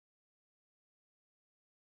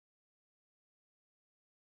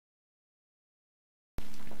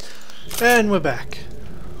And we're back.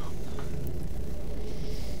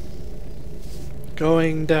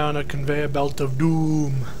 Going down a conveyor belt of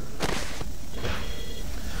doom.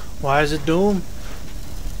 Why is it doom?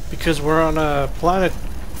 Because we're on a planet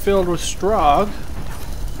filled with Strogg.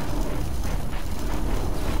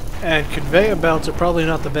 And conveyor belts are probably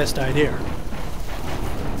not the best idea.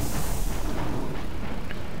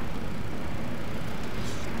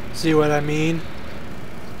 See what I mean?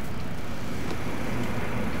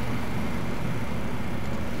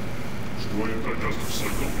 Digestive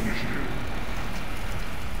cycle initiated.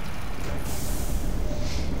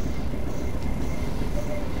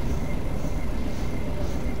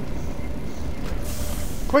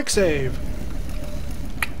 Quick save.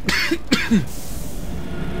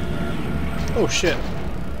 Oh shit.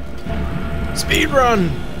 Speed run.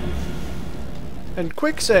 And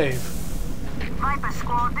quick save. Viper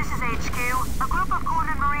Squad, this is HQ. A group of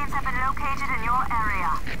cornered Marines have been located in your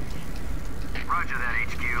area. Roger that,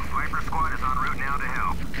 HQ. Viper Squad is en route now to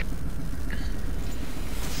help.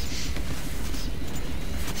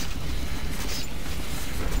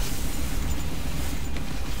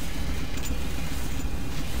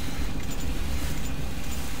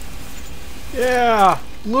 Yeah!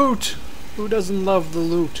 Loot! Who doesn't love the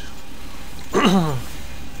loot?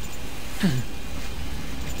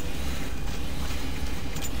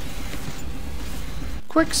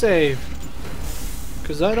 Quick save!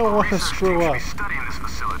 Because I don't want to screw up. Studying this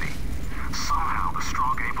facility. Somehow the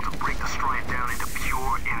Strogg are able to break the Stride down into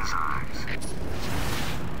pure enzymes.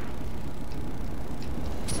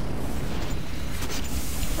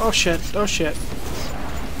 Oh shit, oh shit.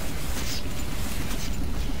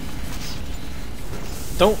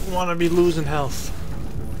 Don't want to be losing health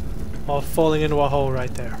while falling into a hole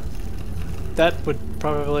right there. That would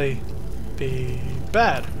probably be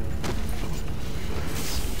bad.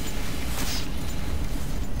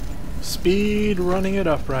 Speed running it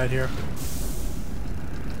up right here.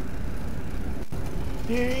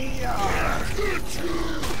 Yeah.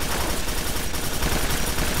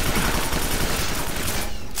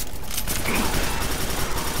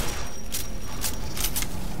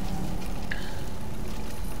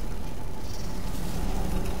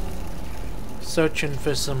 Searching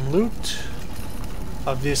for some loot.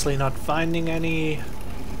 Obviously not finding any.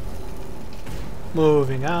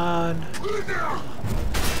 Moving on.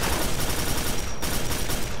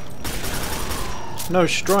 No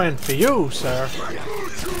destroying for you, sir.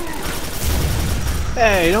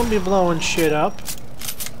 Hey, don't be blowing shit up.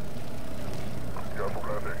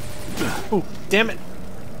 Oh, damn it.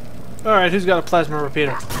 Alright, who's got a plasma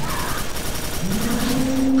repeater?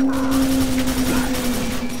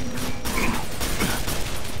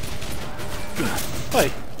 Hey,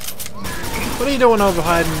 what are you doing over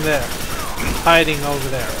hiding there? Hiding over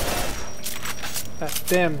there. That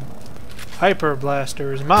damn hyper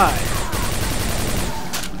blaster is mine.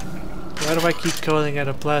 Why do I keep calling it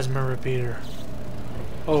a plasma repeater?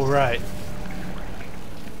 Oh, right.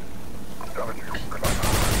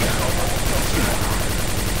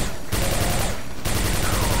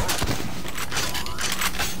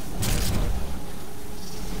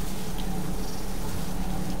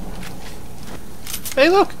 Hey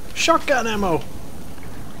look! Shotgun ammo!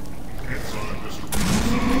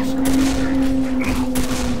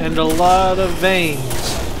 And a lot of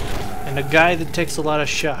veins. And a guy that takes a lot of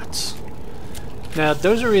shots. Now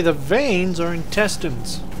those are either veins or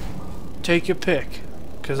intestines. Take your pick.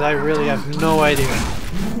 Because I really have no idea.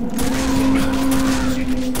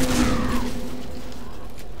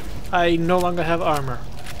 I no longer have armor.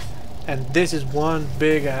 And this is one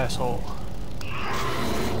big asshole.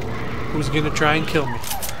 Who's gonna try and kill me?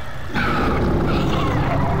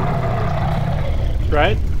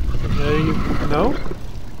 Right? No?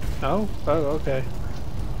 No? Oh, okay.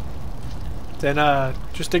 Then,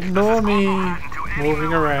 just ignore me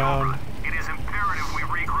moving around. It is imperative we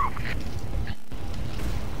regroup.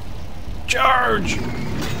 Charge!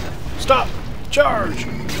 Stop! Charge!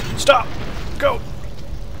 Stop! Go!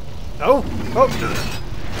 No? Oh!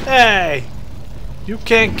 Hey! You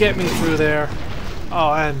can't get me through there. Oh,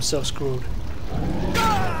 I am so screwed.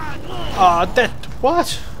 Ah, that...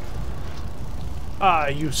 What? Ah,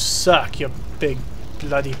 you suck, you big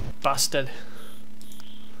bloody bastard.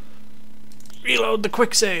 Reload the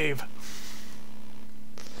quick save.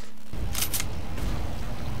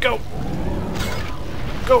 Go.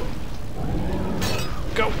 Go.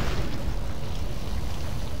 Go.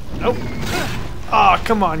 Nope. Ah,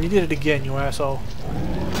 come on, you did it again, you asshole.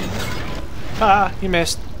 Ah, you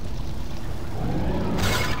missed.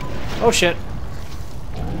 Oh shit.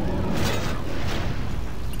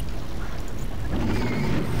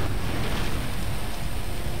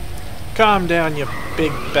 Calm down, you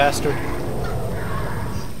big bastard.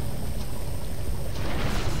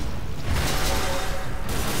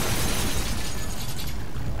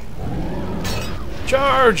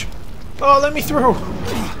 Charge! Oh, let me through!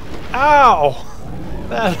 Ow!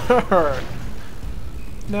 That hurt.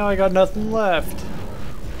 Now I got nothing left.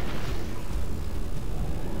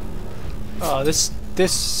 Oh, this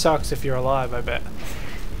sucks if you're alive, I bet.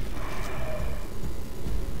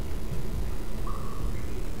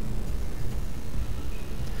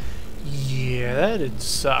 Yeah, that'd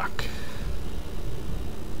suck.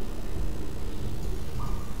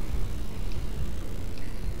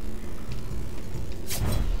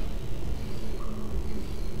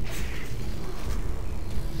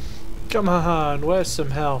 Come on, where's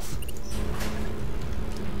some health?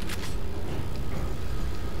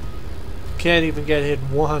 Can't even get hit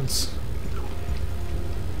once.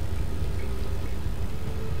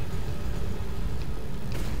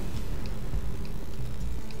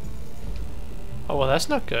 Oh, well, that's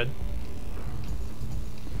not good.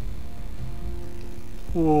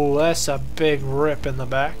 Ooh, that's a big rip in the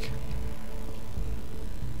back.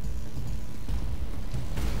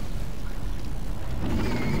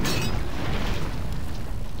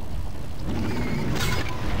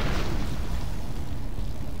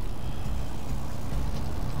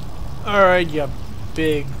 Alright, you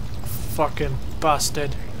big fucking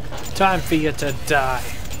bastard. Time for you to die.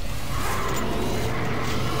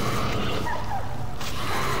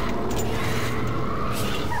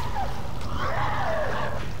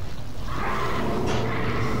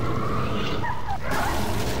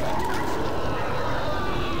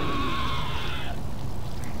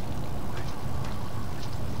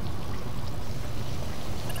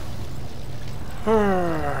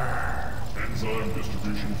 Enzyme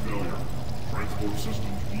distribution failure. Transport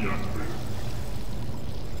systems deactivated.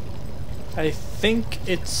 I think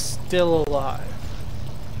it's still alive.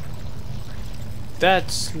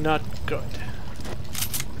 That's not good.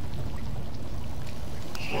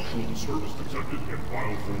 Structural disturbance detected in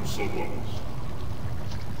biofilm sublevels.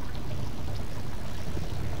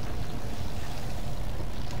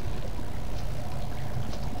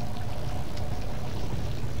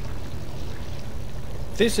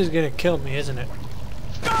 This is gonna kill me, isn't it?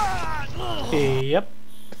 Yep.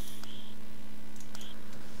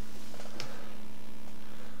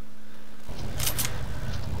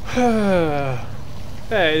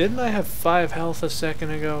 Hey, didn't I have 5 health a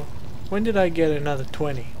second ago? When did I get another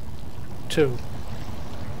 20? 2.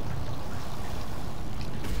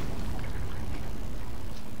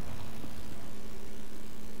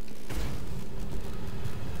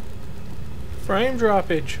 Frame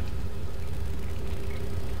droppage.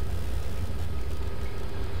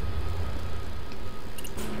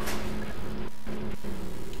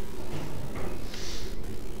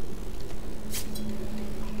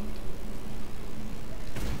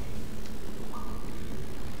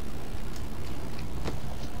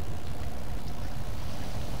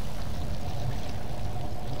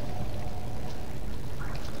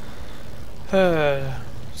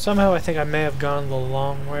 Somehow I think I may have gone the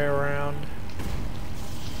long way around.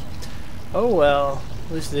 Oh well,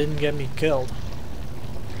 at least it didn't get me killed.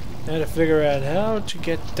 I had to figure out how to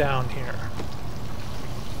get down here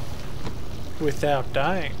without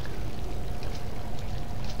dying.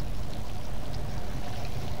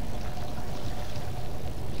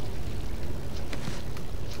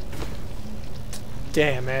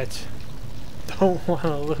 Damn it. Don't want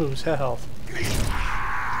to lose health.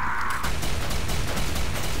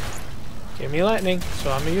 Give me lightning,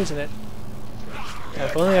 so I'm using it.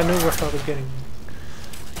 If only I knew where I was getting.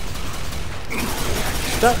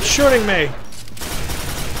 Stop shooting me!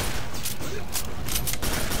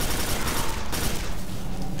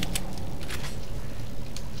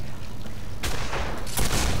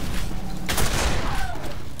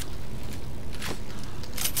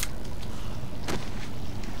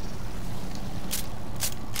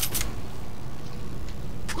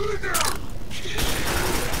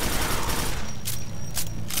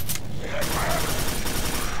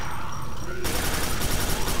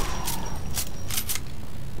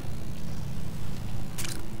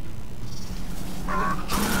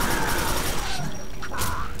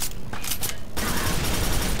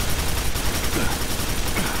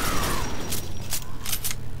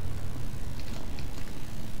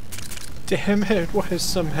 Damn it, where's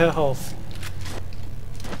some health?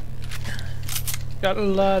 Got a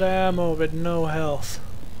lot of ammo, but no health.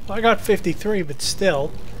 Well, I got 53, but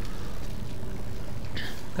still.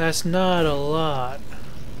 That's not a lot.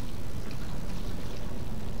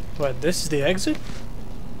 What, this is the exit?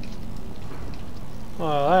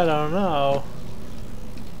 Well, I don't know.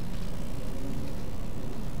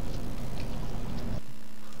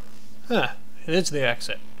 Huh, it is the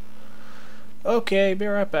exit. Okay, be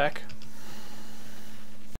right back.